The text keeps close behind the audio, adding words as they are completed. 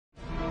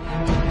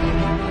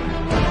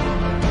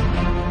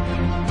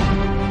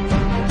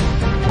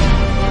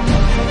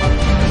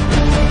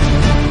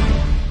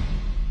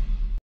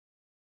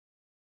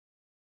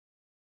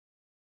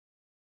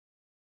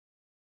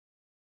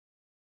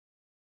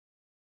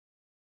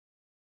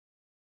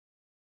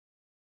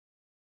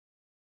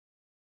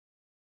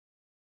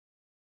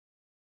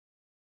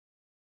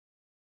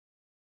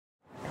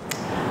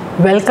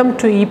Welcome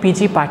to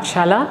EPG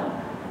Pathshala.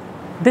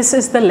 This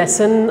is the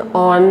lesson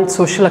on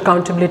social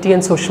accountability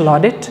and social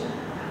audit,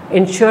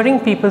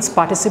 ensuring people's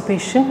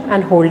participation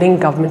and holding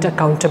government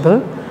accountable,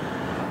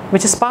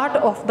 which is part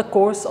of the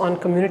course on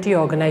community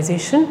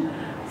organization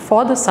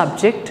for the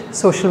subject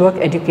social work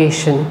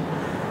education.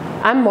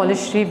 I'm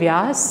Mollishri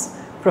Vyas,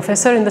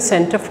 professor in the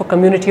Center for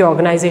Community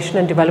Organization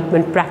and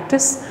Development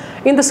Practice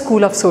in the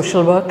School of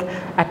Social Work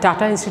at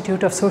Tata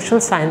Institute of Social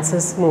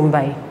Sciences,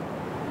 Mumbai.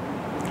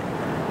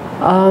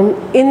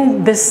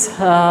 In this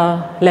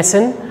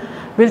lesson,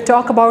 we'll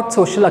talk about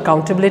social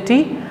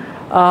accountability,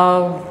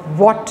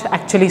 what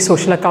actually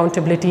social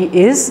accountability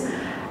is,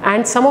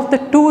 and some of the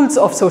tools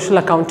of social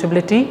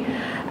accountability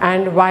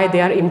and why they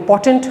are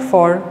important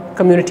for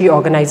community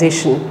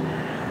organization.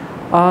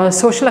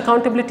 Social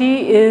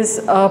accountability is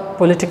a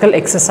political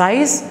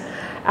exercise,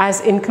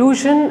 as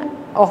inclusion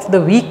of the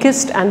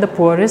weakest and the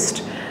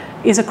poorest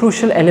is a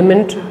crucial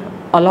element,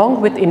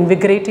 along with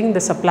invigorating the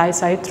supply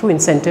side through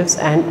incentives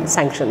and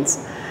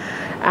sanctions.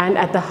 And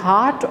at the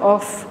heart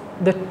of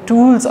the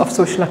tools of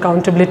social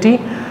accountability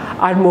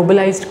are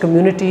mobilized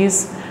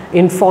communities,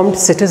 informed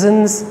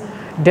citizens,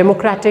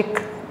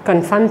 democratic,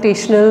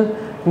 confrontational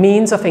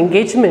means of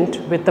engagement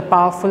with the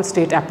powerful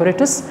state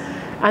apparatus,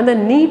 and the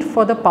need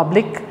for the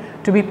public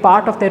to be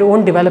part of their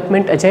own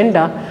development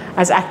agenda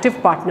as active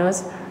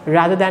partners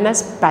rather than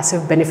as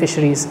passive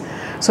beneficiaries.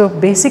 So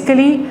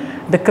basically,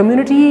 the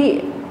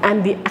community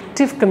and the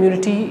active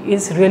community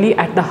is really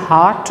at the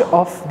heart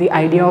of the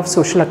idea of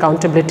social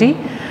accountability,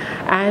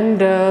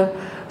 and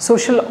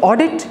social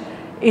audit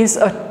is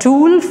a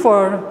tool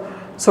for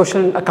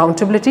social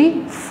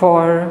accountability,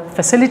 for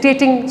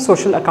facilitating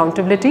social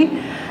accountability,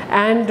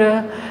 and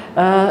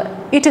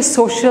it is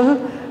social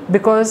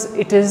because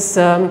it is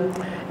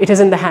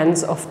in the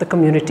hands of the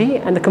community,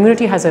 and the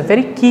community has a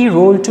very key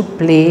role to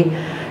play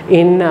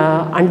in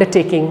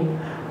undertaking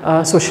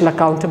social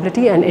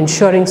accountability and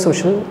ensuring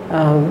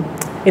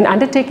in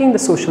undertaking the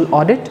social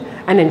audit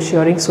and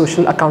ensuring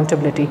social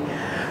accountability.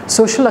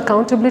 Social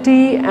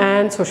accountability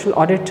and social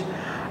audit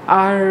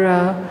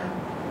are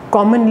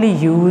commonly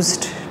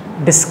used,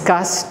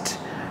 discussed,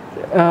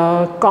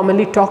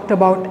 commonly talked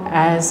about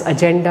as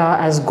agenda,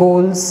 as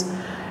goals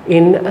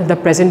in the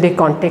present day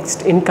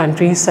context in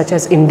countries such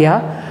as India.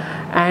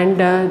 And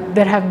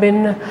there have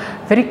been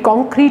very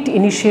concrete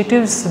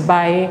initiatives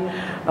by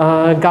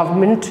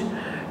government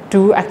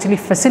to actually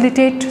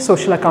facilitate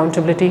social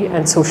accountability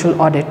and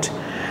social audit.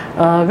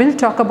 We'll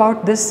talk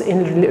about this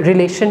in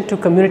relation to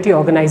community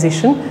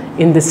organization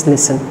in this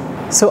lesson.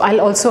 So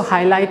I'll also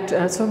highlight,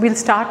 so we'll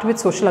start with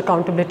social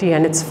accountability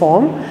and its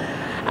form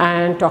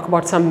and talk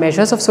about some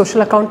measures of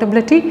social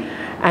accountability,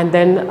 and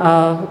then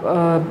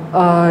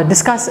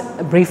discuss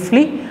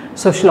briefly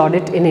social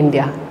audit in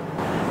India.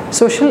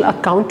 Social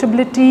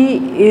accountability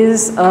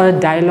is a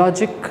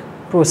dialogic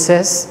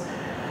process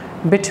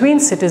between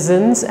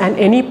citizens and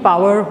any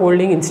power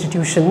holding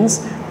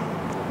institutions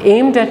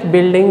aimed at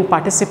building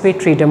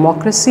participatory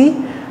democracy,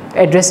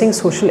 addressing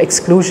social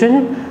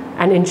exclusion,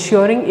 and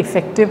ensuring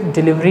effective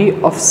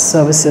delivery of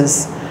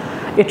services.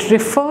 It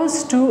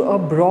refers to a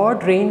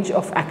broad range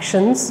of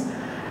actions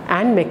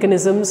and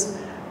mechanisms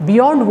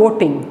beyond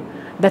voting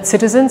that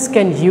citizens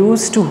can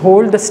use to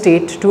hold the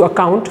state to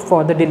account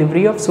for the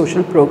delivery of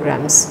social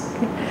programs.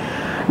 Okay.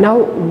 Now,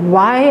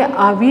 why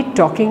are we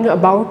talking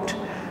about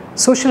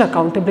social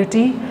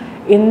accountability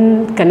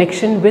in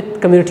connection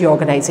with community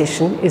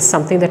organization is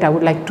something that I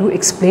would like to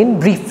explain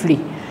briefly.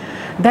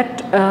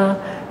 That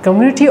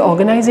community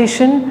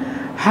organization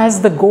has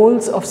the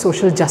goals of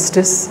social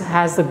justice,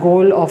 has the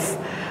goal of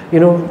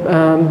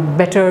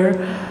better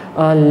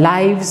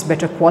lives,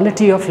 better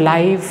quality of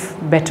life,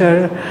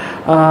 better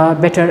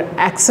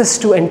access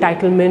to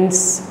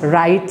entitlements,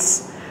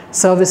 rights,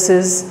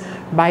 services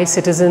by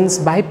citizens,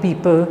 by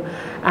people,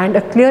 and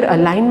a clear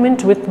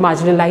alignment with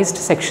marginalized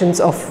sections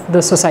of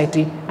the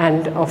society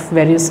and of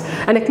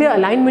and a clear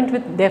alignment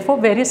with therefore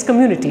various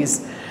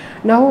communities.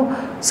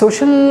 Now,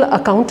 social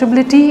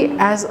accountability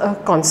as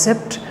a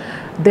concept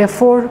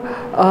therefore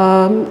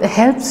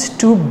helps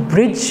to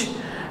bridge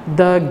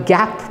the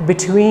gap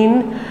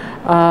between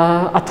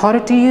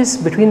authorities,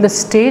 between the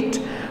state,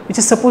 which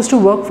is supposed to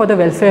work for the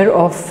welfare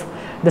of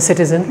the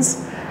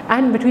citizens,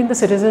 and between the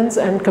citizens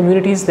and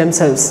communities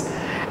themselves.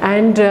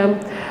 And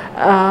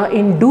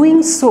in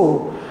doing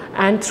so,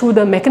 and through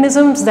the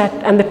mechanisms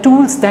and the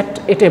tools that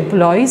it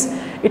employs,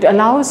 it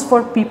allows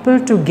for people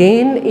to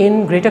gain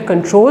in greater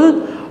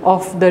control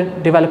of the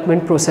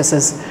development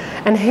processes.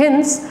 And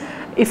hence,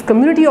 if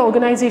community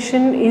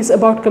organization is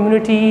about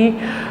community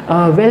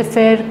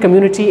welfare,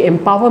 community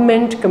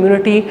empowerment,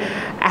 community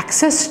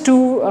access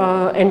to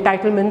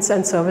entitlements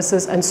and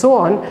services and so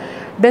on,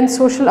 then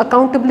social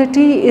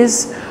accountability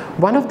is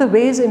one of the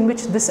ways in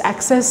which this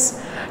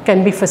access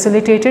can be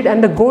facilitated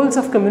and the goals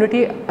of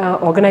community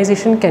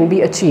organization can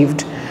be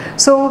achieved.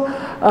 So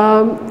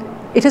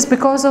it is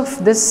because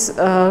of this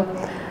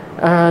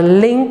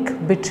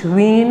link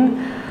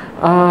between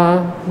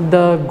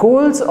the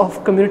goals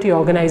of community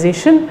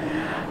organization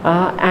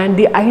and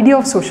the idea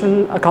of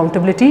social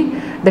accountability,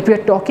 that we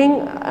are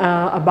talking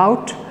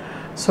about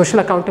social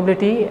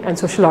accountability and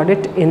social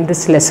audit in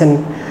this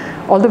lesson.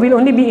 Although we'll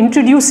only be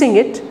introducing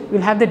it,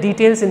 we'll have the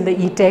details in the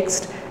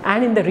e-text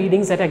and in the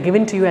readings that are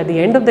given to you at the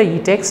end of the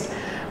e-text.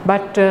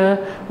 But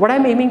what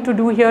I'm aiming to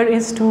do here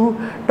is to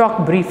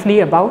talk briefly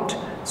about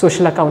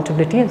social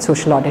accountability and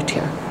social audit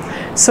here.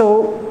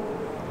 So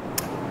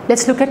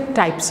let's look at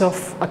types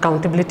of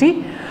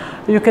accountability.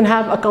 You can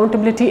have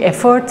accountability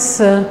efforts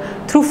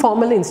through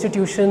formal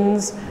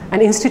institutions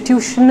and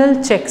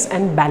institutional checks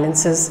and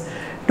balances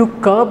to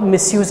curb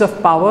misuse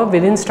of power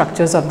within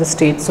structures of the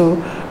state. So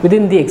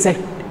within the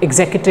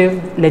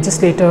executive,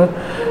 legislature,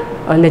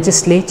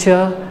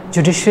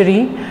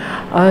 judiciary.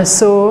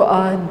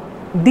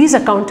 These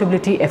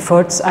accountability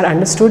efforts are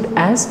understood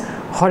as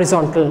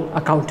horizontal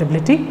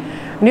accountability.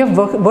 And you have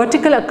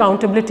vertical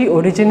accountability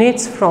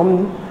originates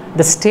from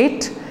the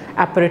state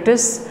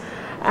apparatus,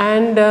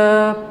 and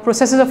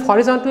processes of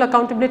horizontal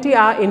accountability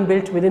are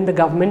inbuilt within the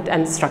government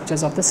and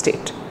structures of the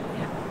state.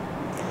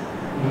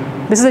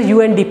 This is a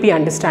UNDP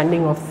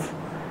understanding of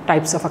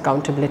types of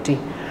accountability.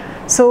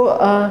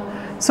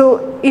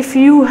 So if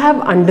you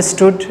have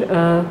understood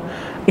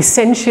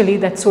essentially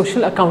that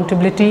social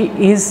accountability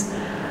is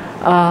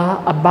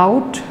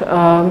about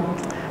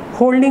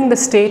holding the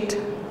state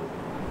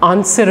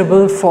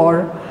answerable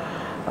for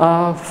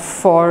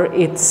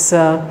its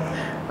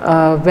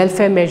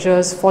welfare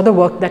measures, for the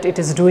work that it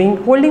is doing,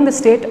 holding the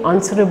state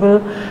answerable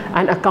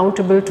and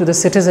accountable to the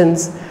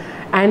citizens,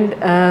 and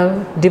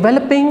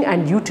developing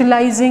and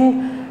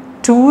utilizing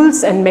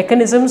tools and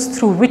mechanisms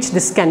through which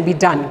this can be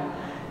done.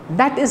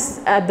 That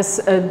is at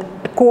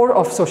the core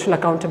of social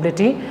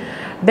accountability.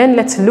 Then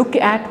let's look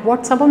at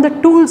what some of the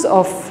tools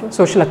of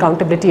social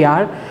accountability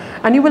are,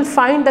 and you will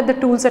find that the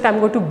tools that I'm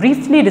going to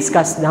briefly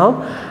discuss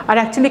now are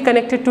actually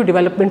connected to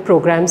development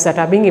programs that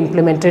are being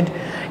implemented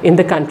in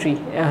the country.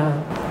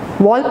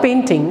 Wall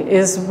painting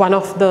is one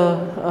of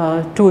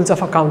the tools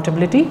of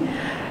accountability.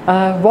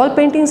 Wall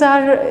paintings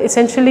are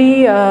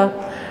essentially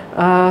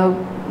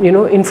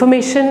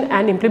information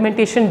and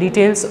implementation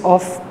details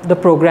of the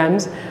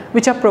programs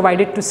which are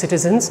provided to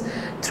citizens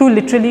through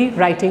literally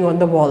writing on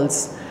the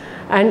walls.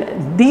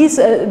 And this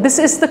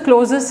is the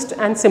closest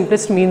and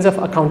simplest means of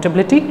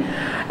accountability,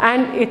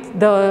 and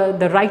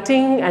the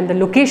writing and the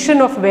location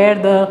of where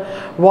the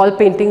wall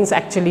paintings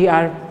actually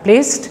are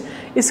placed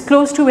is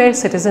close to where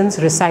citizens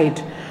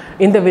reside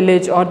in the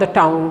village or the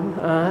town,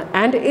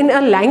 and in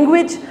a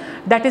language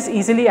that is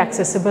easily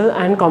accessible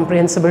and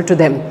comprehensible to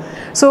them.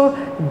 So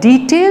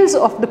details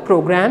of the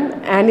program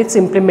and its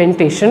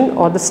implementation,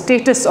 or the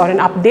status or an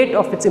update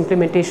of its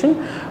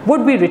implementation,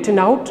 would be written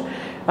out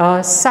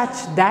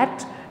such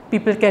that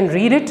people can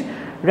read it,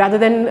 rather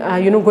than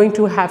going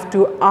to have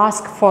to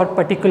ask for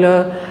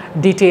particular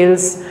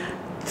details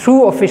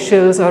through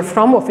officials or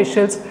from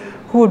officials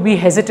who would be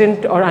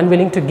hesitant or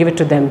unwilling to give it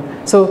to them.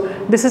 So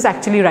this is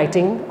actually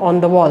writing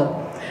on the wall.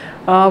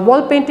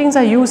 Wall paintings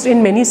are used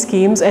in many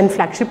schemes and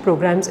flagship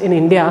programs in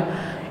India,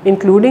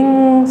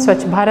 including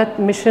Swachh Bharat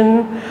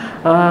Mission,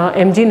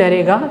 MG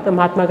Narega, the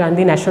Mahatma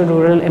Gandhi National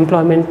Rural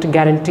Employment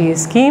Guarantee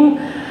Scheme,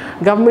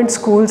 government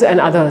schools and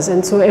others.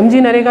 And so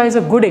MG Narega is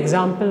a good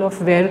example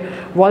of where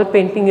wall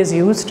painting is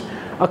used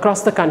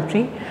across the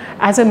country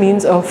as a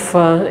means of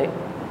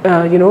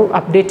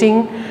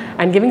updating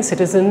and giving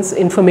citizens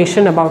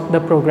information about the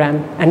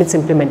program and its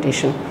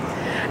implementation.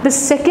 The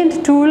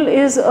second tool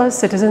is a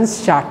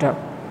citizens charter.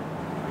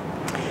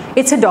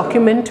 It's a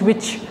document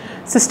which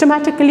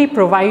systematically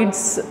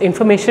provides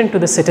information to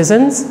the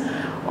citizens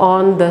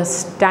on the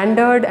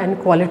standard and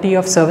quality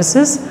of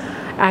services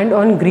and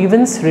on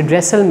grievance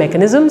redressal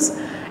mechanisms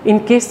in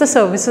case the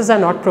services are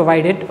not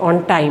provided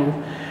on time.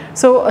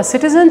 So a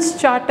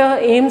citizens charter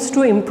aims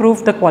to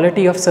improve the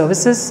quality of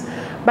services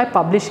by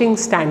publishing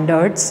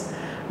standards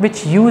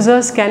which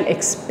users can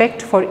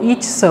expect for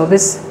each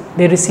service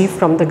they receive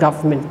from the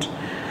government.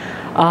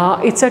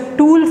 It's a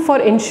tool for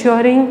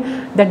ensuring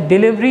that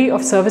delivery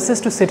of services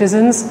to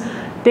citizens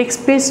takes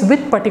place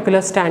with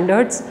particular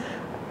standards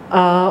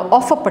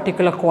of a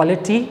particular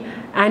quality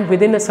and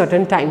within a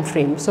certain time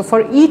frame. So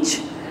for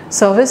each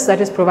service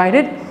that is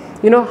provided,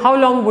 how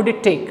long would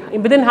it take?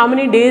 Within how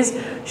many days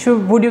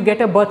would you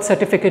get a birth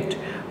certificate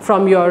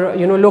from your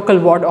local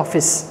ward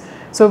office?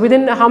 So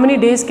within how many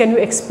days can you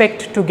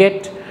expect to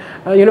get,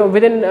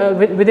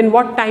 within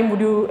what time would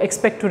you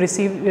expect to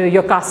receive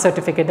your caste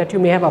certificate that you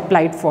may have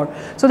applied for?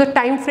 So the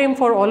time frame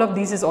for all of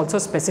these is also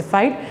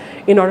specified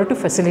in order to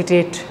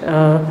facilitate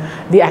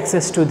the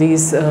access to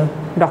these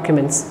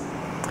documents.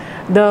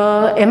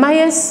 The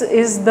MIS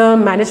is the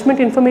Management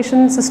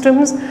Information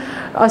Systems,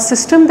 a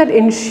system that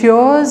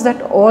ensures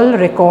that all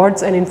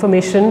records and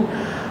information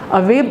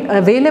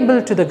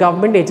available to the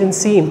government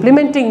agency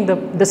implementing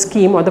the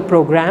scheme or the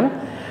program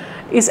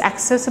is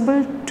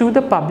accessible to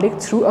the public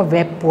through a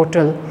web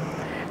portal.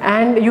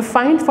 And you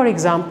find, for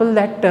example,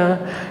 that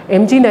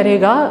MG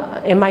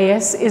Narega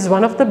MIS is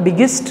one of the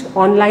biggest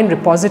online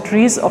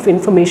repositories of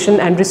information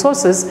and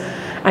resources,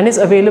 and is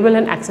available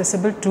and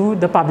accessible to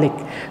the public.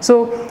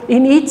 So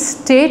in each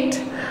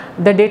state,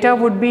 the data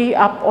would be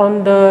up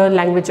on the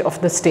language of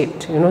the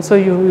state, you know, so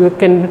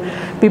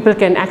people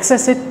can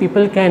access it,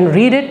 people can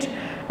read it,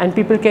 and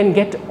people can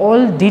get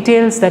all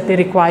details that they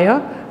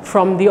require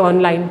from the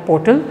online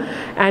portal,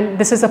 and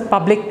this is a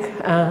public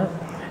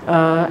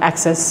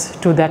access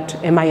to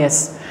that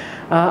MIS.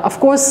 Of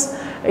course,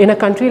 in a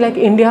country like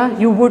India,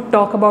 you would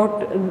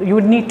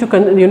need to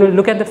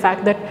look at the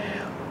fact that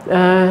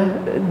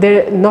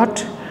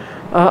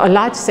a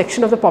large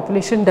section of the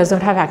population does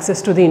not have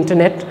access to the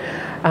internet.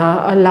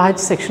 A large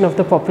section of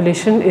the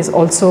population is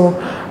also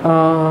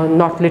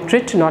not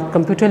literate, not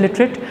computer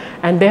literate,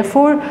 and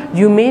therefore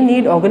you may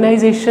need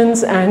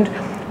organizations and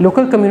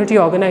local community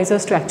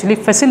organizers to actually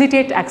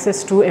facilitate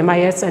access to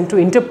MIS and to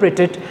interpret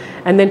it,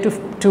 and then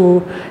to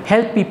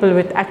help people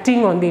with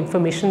acting on the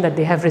information that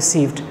they have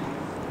received.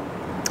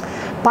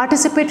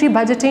 Participatory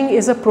budgeting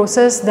is a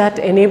process that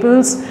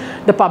enables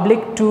the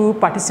public to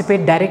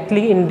participate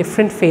directly in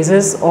different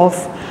phases of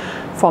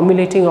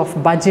formulating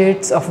of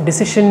budgets, of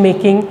decision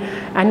making,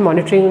 and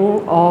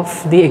monitoring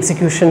of the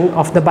execution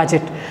of the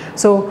budget.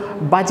 So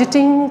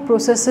budgeting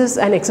processes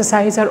and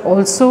exercise are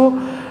also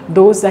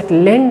those that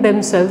lend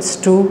themselves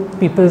to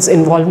people's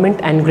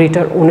involvement and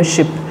greater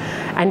ownership,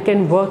 and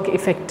can work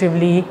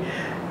effectively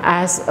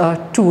as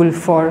a tool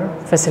for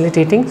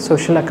facilitating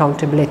social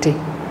accountability.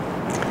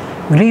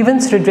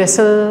 Grievance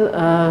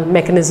redressal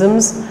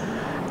mechanisms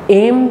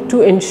aim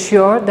to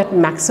ensure that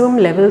maximum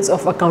levels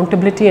of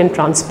accountability and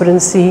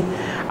transparency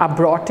are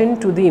brought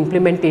into the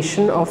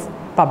implementation of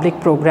public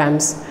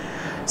programs.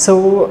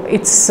 So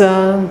it's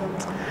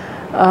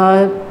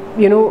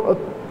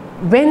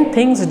when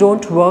things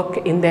don't work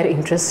in their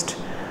interest,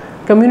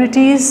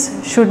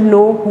 communities should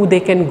know who they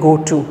can go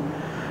to.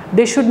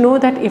 They should know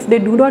that if they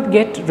do not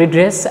get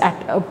redress at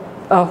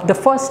the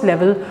first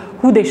level,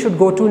 who they should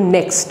go to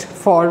next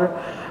for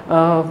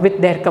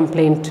with their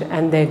complaint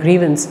and their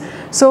grievance.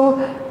 So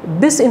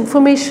this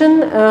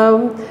information,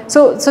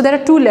 so there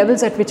are two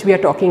levels at which we are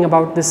talking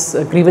about this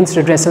grievance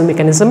redressal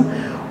mechanism.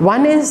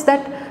 One is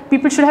that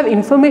people should have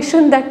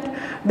information that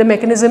the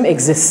mechanism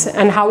exists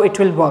and how it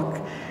will work.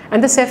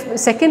 And the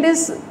second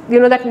is,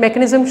 that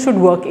mechanism should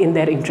work in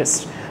their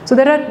interest. So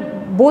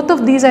both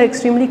of these are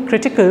extremely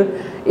critical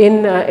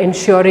in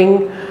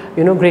ensuring,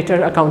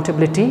 greater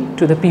accountability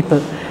to the people.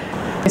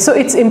 So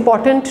it's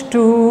important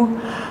to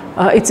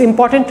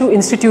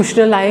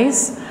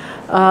institutionalize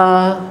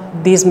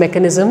these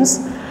mechanisms.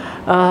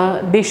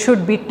 They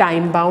should be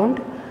time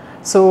bound.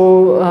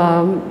 So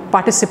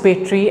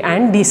participatory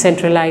and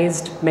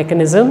decentralized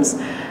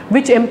mechanisms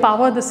which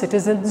empower the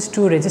citizens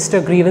to register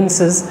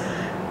grievances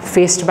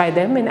faced by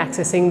them in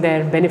accessing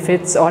their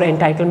benefits or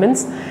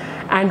entitlements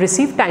and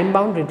receive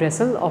time-bound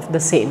redressal of the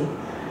same.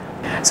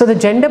 So the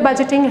gender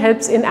budgeting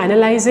helps in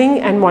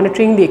analyzing and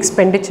monitoring the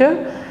expenditure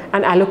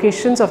and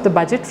allocations of the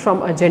budget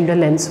from a gender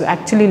lens. So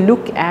actually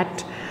look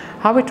at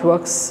how it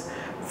works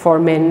for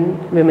men,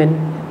 women,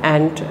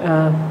 and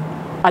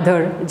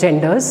other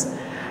genders.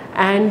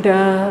 And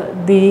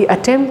the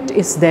attempt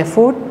is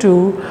therefore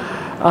to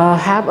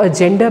have a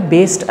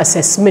gender-based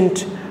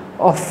assessment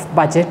of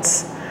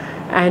budgets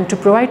and to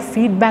provide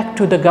feedback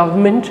to the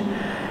government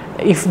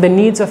if the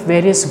needs of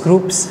various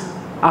groups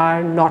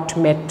are not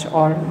met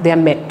or they are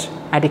met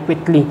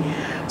adequately.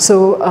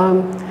 So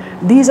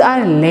these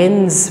are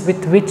lenses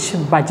with which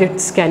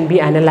budgets can be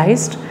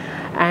analyzed,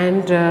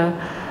 and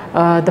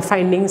the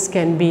findings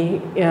can be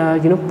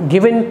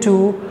given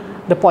to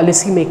the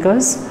policy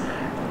makers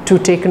to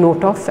take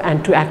note of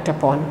and to act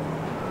upon.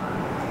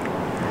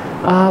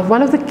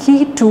 One of the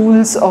key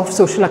tools of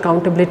social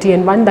accountability,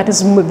 and one that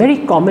is very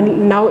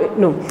common now,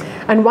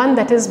 and one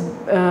that is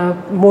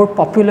more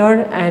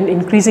popular and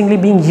increasingly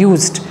being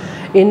used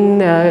in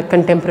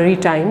contemporary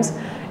times,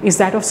 is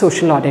that of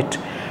social audit.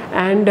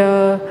 And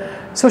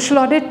social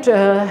audit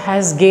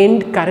has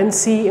gained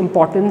currency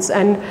importance,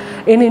 and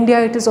in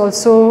India it is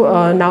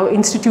also now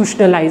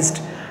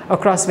institutionalized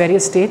across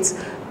various states,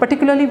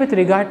 particularly with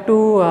regard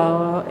to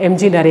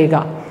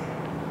MG-Narega.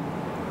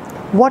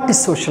 What is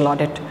social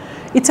audit?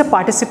 It's a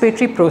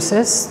participatory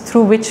process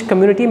through which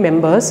community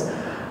members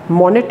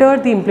monitor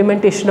the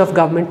implementation of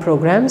government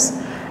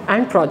programs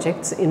and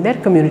projects in their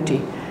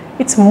community.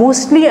 It's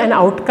mostly an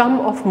outcome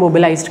of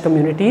mobilized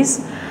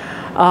communities.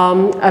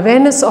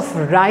 Awareness of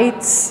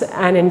rights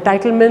and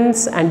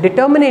entitlements and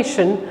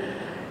determination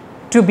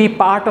to be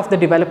part of the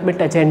development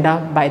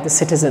agenda by the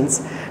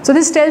citizens. So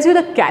this tells you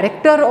the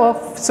character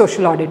of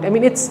social audit. I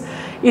mean,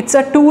 it's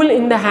a tool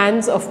in the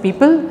hands of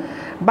people,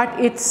 but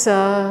it's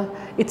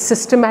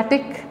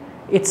systematic,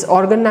 it's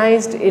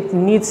organized,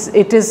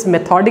 it is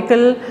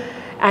methodical,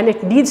 and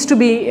it needs to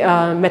be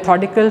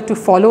methodical to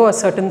follow a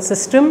certain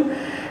system,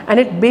 and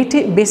it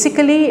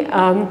basically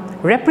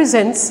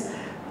represents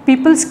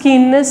people's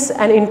keenness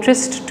and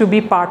interest to be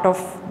part of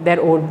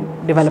their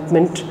own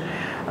development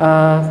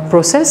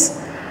process,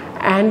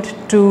 and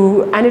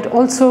it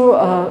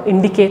also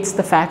indicates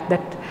the fact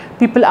that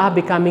people are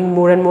becoming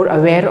more and more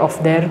aware of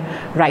their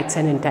rights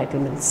and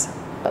entitlements.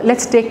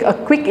 Let's take a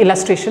quick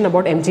illustration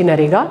about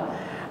MG-Narega,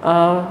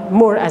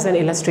 more as an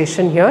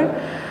illustration here,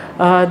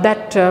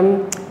 that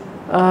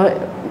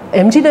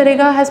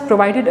MG-NREGA has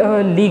provided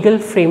a legal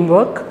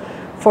framework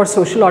for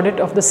social audit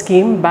of the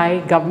scheme by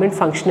government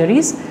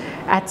functionaries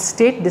at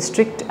state,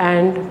 district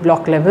and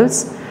block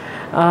levels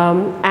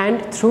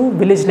and through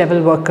village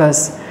level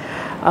workers.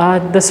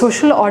 The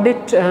social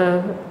audit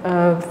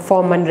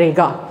for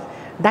MNREGA,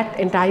 that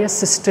entire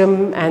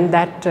system and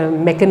that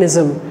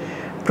mechanism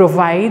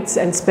provides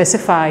and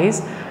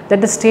specifies that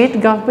the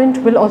state government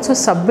will also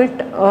submit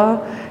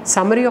a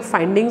summary of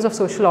findings of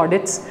social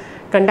audits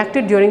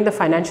conducted during the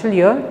financial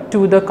year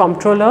to the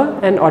Comptroller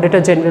and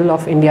Auditor General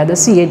of India, the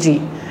CAG.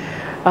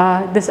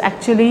 This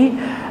actually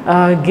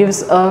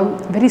gives a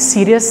very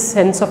serious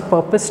sense of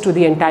purpose to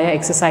the entire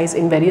exercise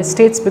in various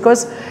states,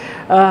 because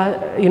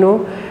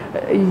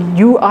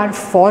you are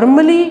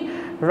formally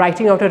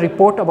writing out a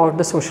report about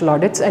the social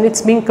audits and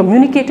it's being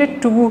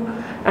communicated to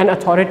an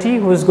authority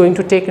who is going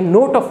to take a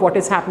note of what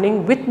is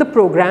happening with the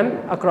program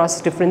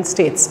across different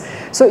states.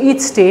 So each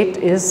state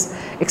is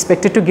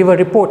expected to give a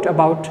report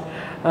about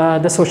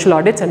the social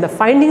audits and the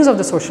findings of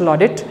the social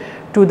audit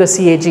to the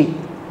CAG.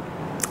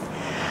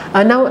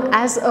 Now,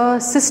 as a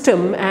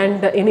system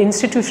and in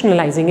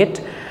institutionalizing it,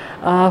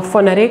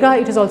 for NREGA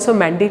it is also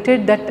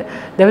mandated that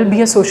there will be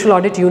a social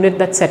audit unit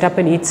that's set up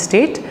in each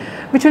state,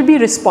 which will be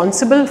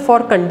responsible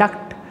for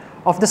conduct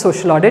of the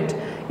social audit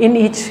in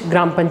each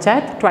Gram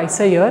Panchayat twice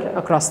a year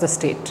across the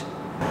state.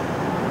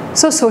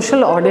 So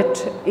social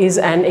audit is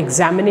an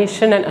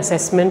examination and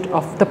assessment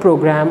of the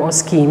program or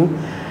scheme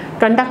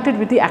conducted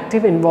with the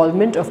active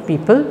involvement of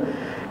people,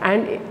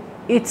 and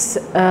it's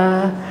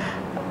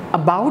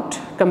about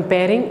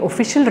comparing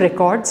official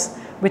records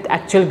with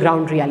actual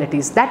ground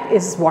realities. That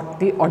is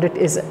what the audit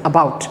is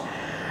about.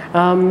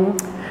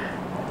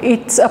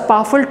 It's a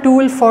powerful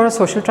tool for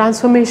social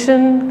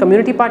transformation,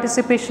 community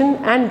participation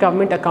and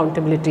government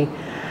accountability.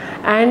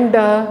 And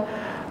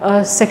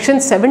Section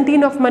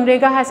 17 of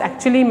MNREGA has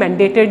actually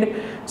mandated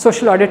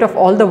social audit of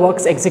all the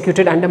works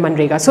executed under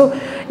MNREGA. So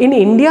in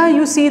India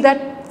you see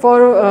that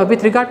for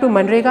with regard to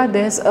MNREGA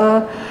there's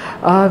a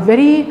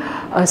very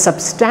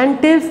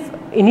substantive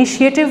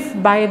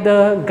initiative by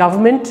the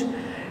government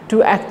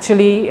to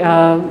actually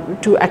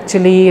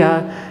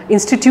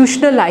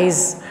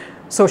institutionalize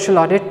social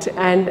audit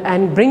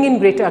and bring in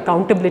greater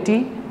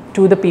accountability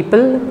to the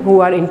people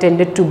who are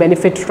intended to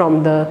benefit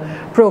from the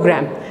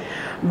program.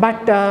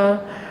 But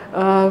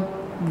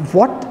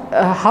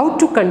how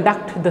to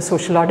conduct the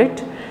social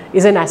audit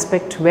is an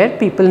aspect where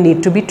people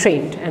need to be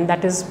trained, and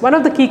that is one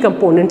of the key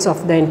components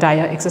of the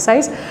entire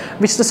exercise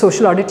which the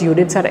social audit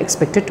units are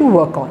expected to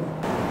work on.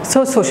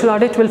 So social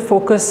audit will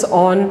focus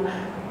on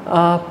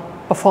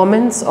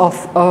performance of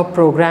a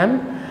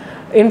program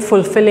in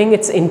fulfilling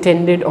its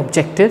intended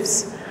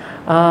objectives,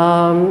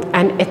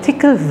 an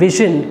ethical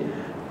vision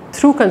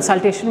through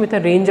consultation with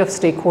a range of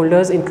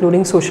stakeholders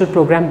including social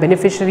program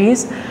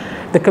beneficiaries,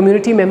 the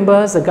community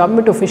members, the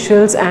government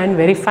officials, and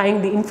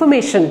verifying the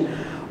information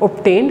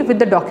obtained with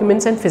the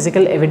documents and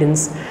physical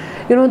evidence.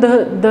 You know,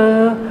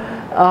 the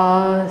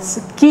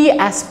key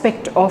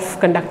aspect of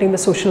conducting the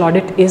social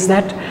audit is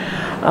that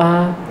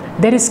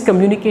there is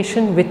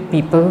communication with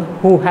people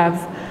who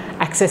have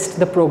accessed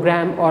the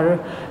program or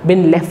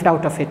been left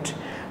out of it.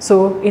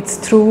 So it's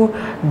through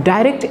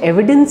direct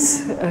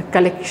evidence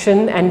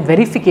collection and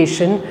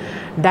verification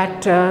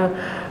that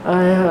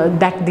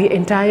that the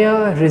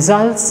entire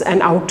results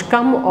and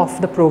outcome of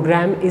the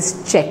program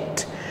is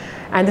checked,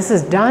 and this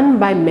is done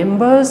by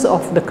members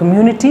of the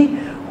community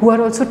who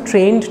are also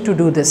trained to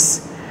do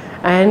this,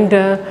 and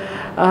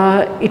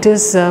it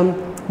is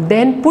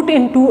then put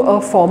into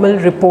a formal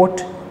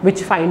report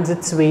which finds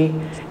its way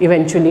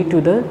eventually to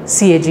the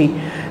CAG.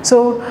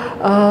 So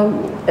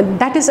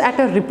that is at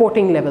a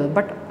reporting level,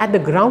 but at the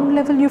ground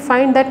level you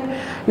find that,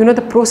 you know,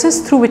 the process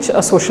through which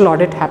a social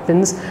audit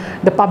happens,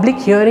 the public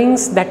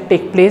hearings that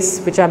take place,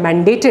 which are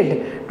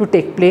mandated to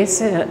take place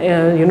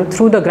you know,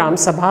 through the Gram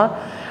Sabha,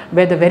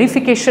 where the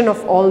verification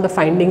of all the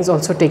findings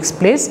also takes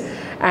place,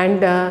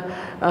 and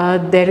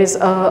there is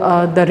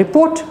the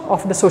report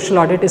of the social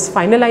audit is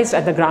finalized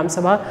at the Gram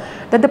Sabha,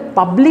 that the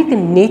public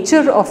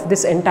nature of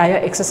this entire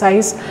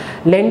exercise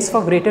lends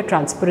for greater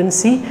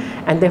transparency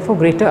and therefore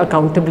greater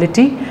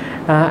accountability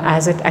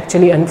as it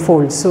actually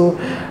unfolds. So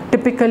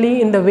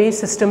typically in the way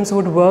systems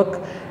would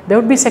work, there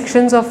would be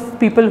sections of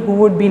people who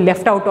would be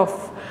left out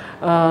of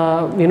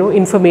you know,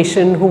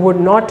 information, who would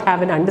not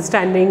have an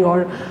understanding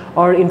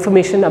or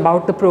information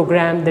about the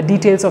program, the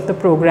details of the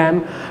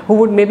program, who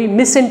would maybe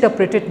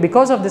misinterpret it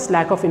because of this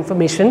lack of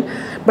information.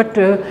 But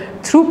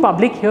through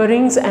public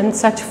hearings and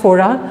such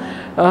fora,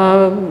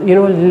 you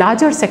know,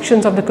 larger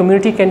sections of the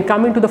community can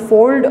come into the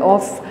fold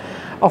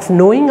of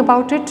knowing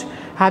about it,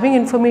 having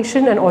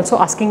information, and also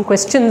asking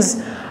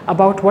questions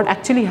about what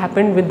actually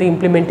happened with the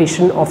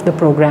implementation of the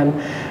program.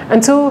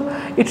 And so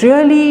it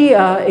really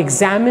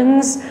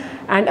examines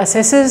and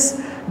assesses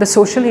the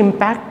social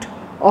impact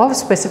of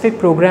specific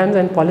programs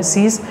and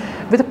policies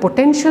with a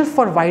potential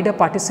for wider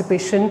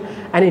participation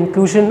and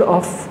inclusion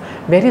of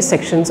various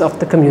sections of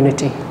the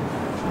community.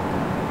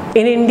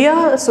 In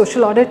India,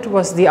 social audit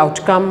was the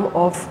outcome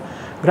of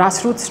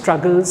grassroots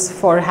struggles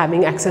for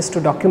having access to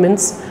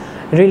documents,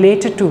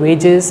 related to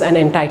wages and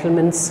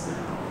entitlements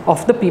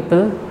of the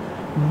people,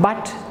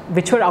 but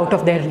which were out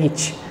of their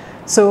reach.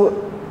 So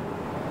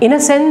in a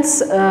sense,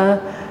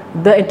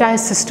 the entire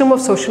system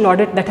of social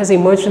audit that has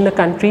emerged in the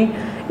country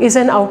is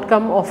an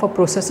outcome of a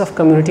process of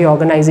community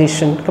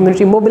organization,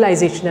 community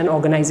mobilization and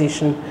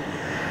organization.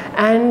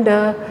 And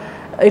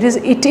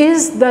it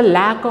is the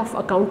lack of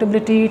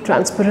accountability,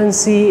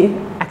 transparency,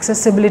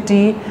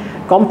 accessibility,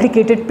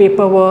 complicated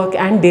paperwork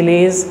and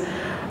delays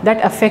that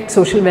affect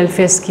social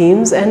welfare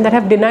schemes and that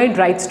have denied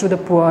rights to the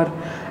poor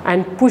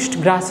and pushed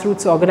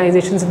grassroots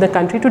organizations in the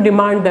country to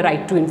demand the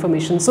right to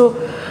information. So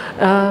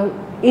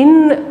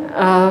in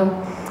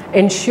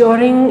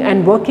ensuring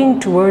and working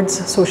towards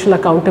social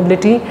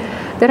accountability,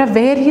 there are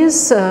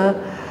various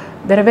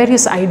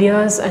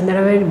ideas and there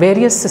are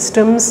various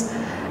systems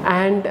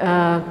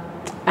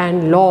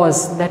and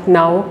laws that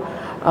now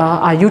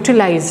are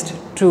utilized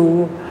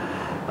to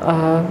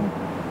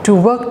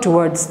work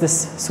towards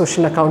this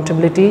social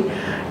accountability.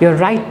 Your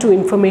right to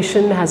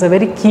information has a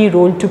very key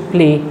role to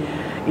play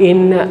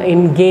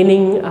in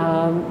gaining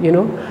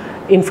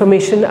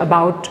information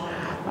about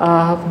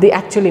the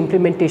actual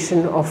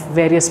implementation of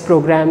various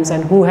programs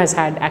and who has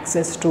had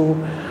access to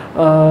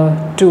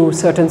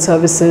certain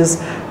services,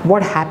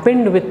 what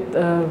happened with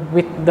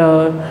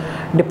the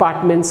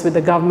departments, with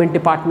the government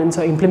departments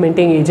or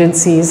implementing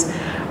agencies.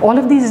 All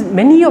of these,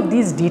 many of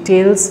these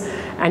details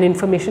and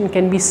information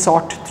can be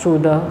sought through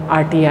the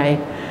RTI.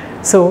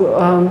 So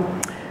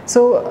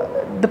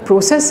the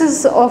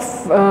processes of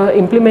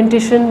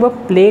implementation were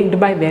plagued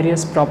by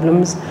various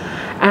problems,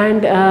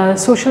 and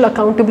social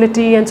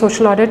accountability and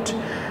social audit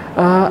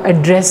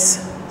address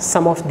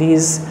some of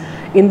these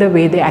in the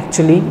way they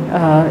actually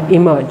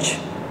emerge.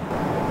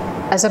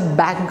 As a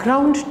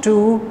background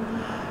to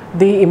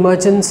the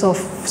emergence of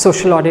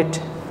social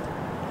audit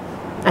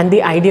and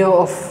the idea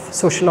of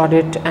social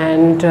audit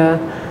and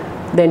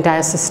the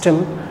entire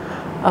system,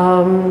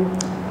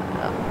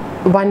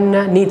 one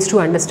needs to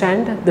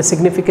understand the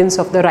significance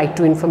of the Right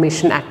to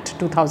Information Act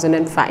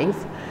 2005,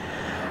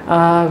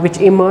 which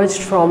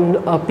emerged from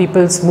a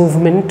people's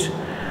movement,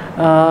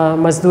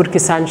 Mazdoor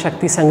Kisan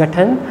Shakti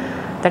Sangathan,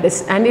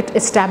 and it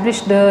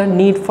established the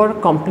need for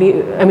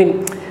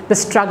the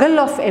struggle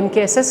of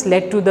MKSS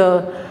led to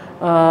the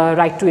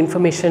Right to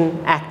Information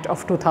Act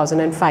of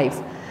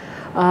 2005,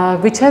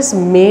 which has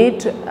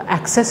made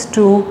access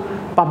to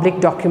public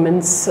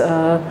documents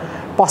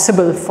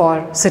possible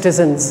for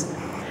citizens.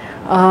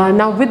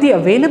 Now, with the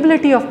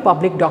availability of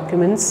public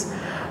documents,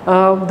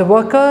 the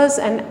workers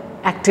and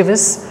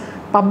activists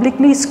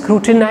publicly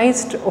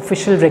scrutinized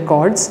official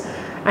records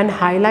and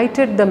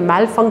highlighted the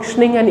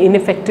malfunctioning and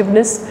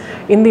ineffectiveness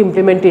in the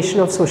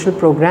implementation of social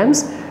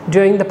programs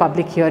during the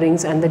public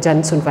hearings and the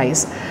Jan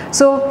Sunwais.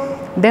 So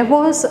there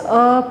was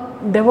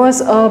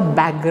a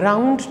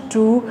background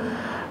to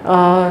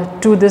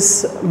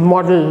this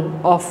model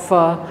of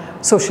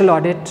social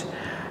audit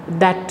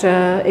that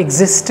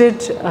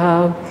existed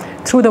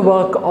through the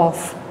work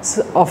of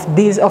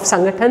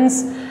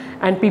sangathans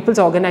and people's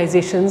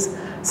organizations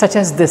such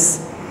as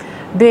this.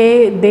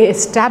 They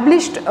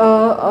established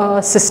a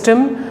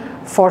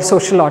system for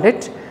social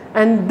audit,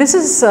 and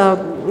this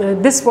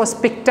was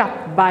picked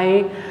up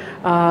by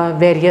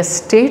various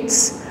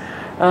states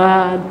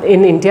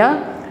in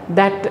India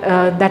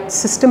that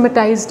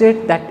systematized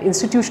it, that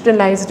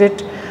institutionalized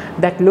it,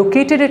 that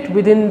located it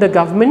within the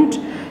government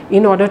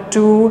in order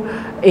to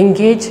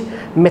engage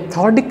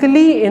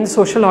methodically in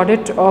social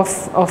audit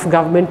of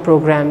government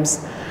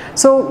programs.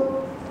 So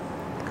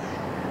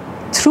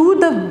through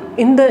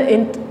in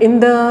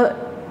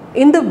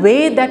the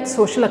way that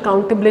social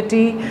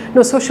accountability,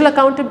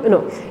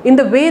 in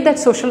the way that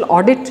social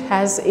audit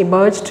has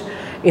emerged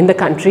in the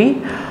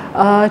country,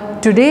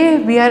 today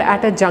we are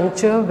at a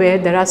juncture where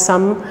there are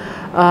some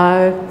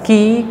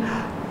key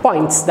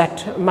points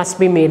that must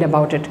be made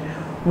about it.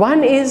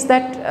 One is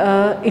that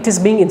it is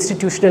being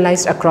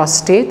institutionalized across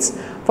states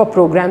for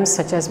programs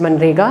such as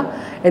Manrega,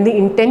 and the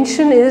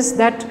intention is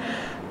that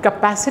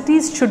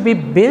capacities should be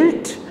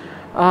built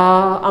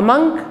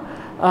among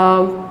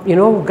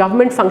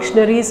government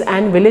functionaries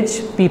and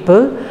village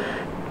people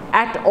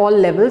at all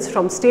levels,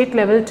 from state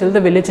level till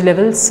the village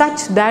level,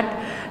 such that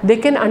they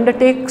can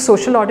undertake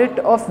social audit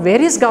of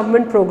various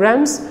government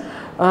programs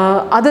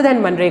other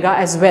than Manrega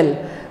as well.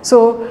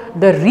 So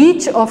the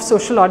reach of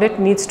social audit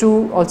needs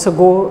to also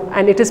go,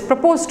 and it is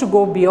proposed to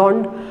go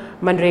beyond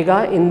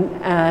Manrega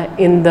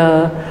in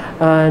the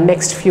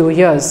next few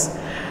years.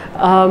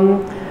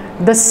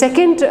 The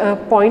second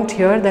point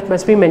here that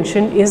must be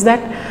mentioned is that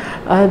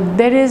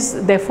there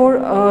is therefore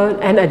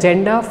an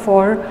agenda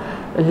for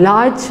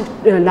large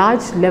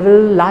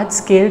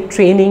scale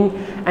training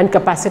and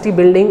capacity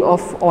building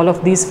of all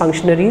of these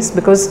functionaries,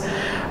 because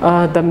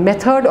the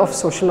method of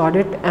social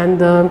audit and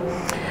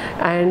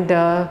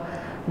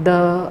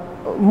the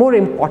more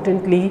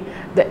importantly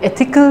the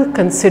ethical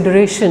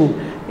consideration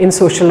in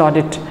social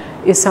audit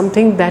is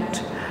something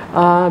that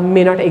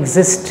may not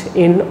exist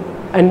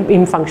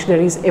in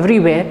functionaries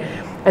everywhere.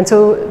 And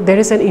so there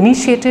is an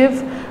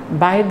initiative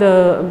by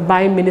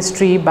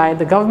ministry, by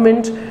the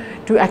government,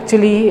 to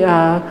actually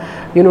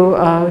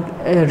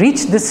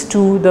reach this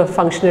to the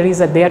functionaries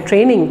that they are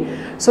training,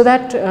 so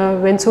that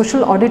when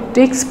social audit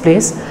takes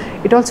place,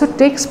 it also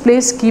takes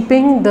place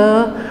keeping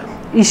the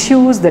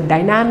issues, the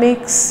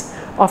dynamics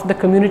of the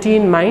community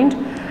in mind,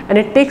 and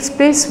it takes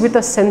place with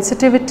a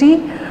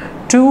sensitivity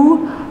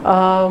to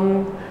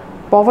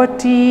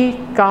poverty,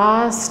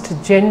 caste,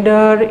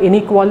 gender,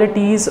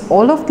 inequalities,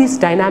 all of these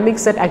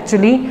dynamics that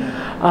actually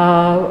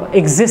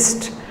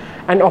exist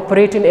and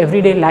operate in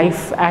everyday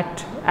life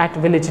at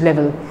village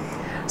level.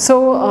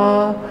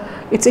 So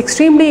it's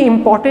extremely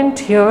important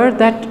here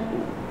that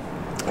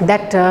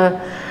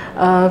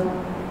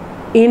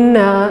in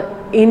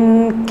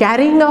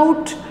carrying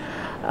out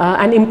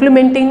and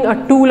implementing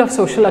a tool of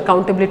social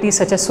accountability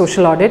such as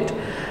social audit,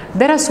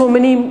 there are so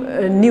many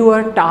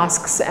newer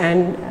tasks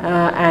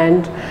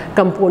and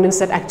components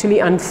that actually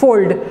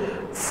unfold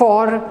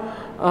for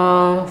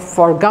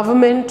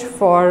government,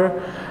 for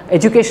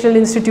educational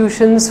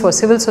institutions, for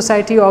civil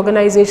society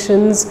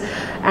organizations,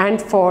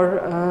 and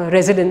for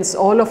residents,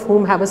 all of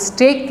whom have a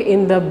stake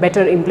in the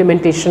better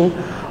implementation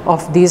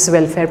of these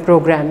welfare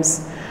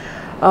programs.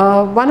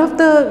 One of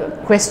the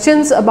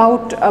questions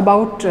about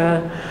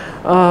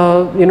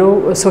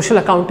social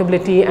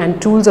accountability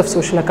and tools of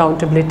social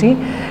accountability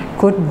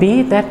could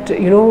be that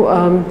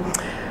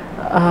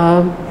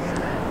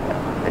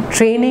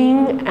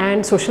training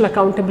and social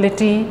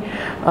accountability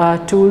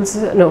tools.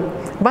 No,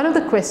 one of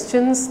the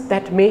questions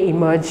that may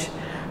emerge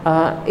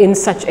in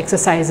such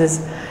exercises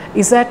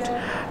is that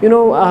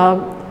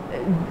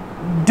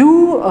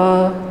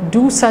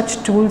do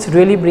such tools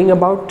really bring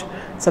about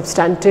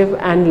substantive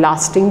and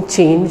lasting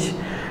change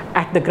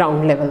at the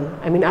ground level?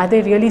 I mean, are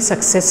they really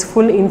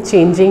successful in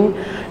changing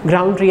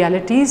ground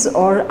realities,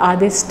 or are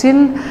they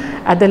still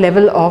at the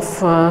level of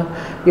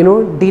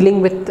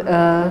dealing with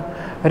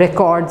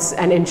records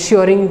and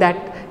ensuring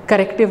that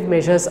corrective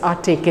measures are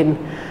taken?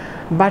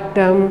 But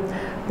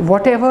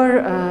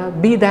whatever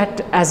be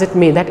that as it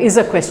may, that is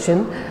a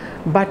question.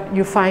 But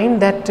you find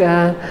that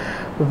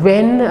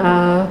when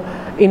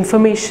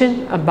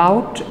information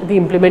about the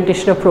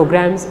implementation of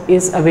programs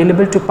is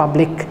available to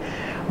public,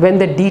 when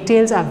the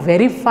details are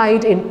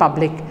verified in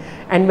public,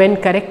 and when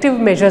corrective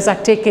measures are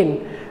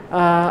taken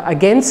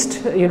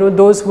against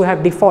those who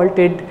have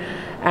defaulted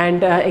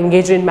and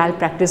engaged in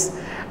malpractice,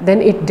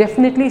 then it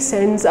definitely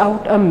sends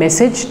out a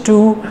message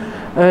to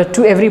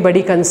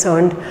everybody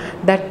concerned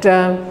that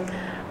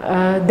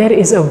there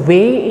is a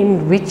way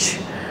in which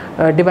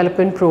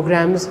development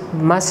programs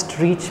must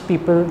reach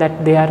people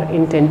that they are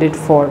intended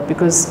for,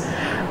 because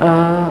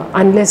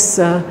unless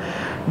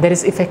there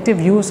is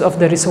effective use of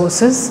the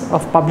resources,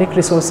 of public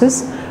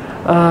resources,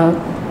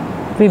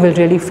 we will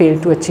really fail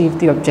to achieve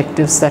the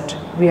objectives that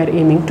we are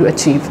aiming to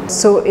achieve.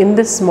 So in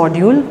this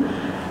module,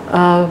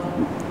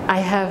 I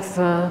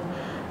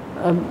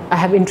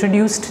have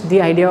introduced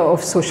the idea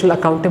of social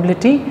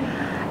accountability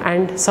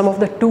and some of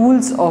the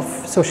tools of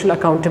social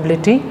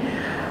accountability,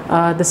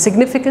 the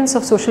significance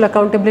of social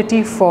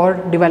accountability for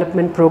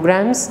development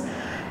programs,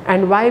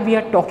 and why we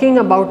are talking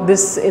about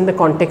this in the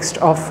context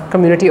of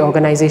community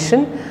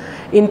organization.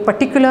 In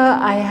particular,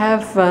 I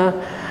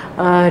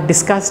have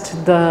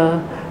discussed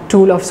the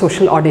tool of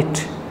social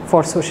audit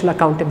for social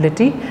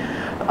accountability.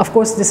 Of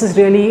course, this is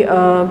really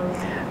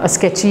a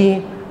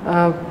sketchy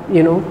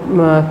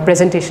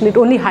presentation. It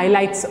only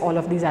highlights all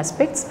of these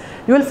aspects.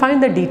 You will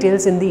find the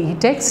details in the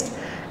e-text,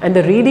 and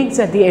the readings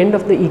at the end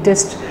of the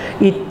e-text.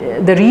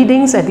 The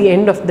readings at the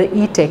end of the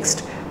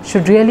e-text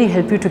should really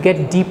help you to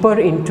get deeper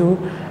into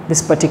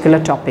this particular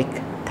topic.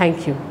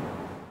 Thank you.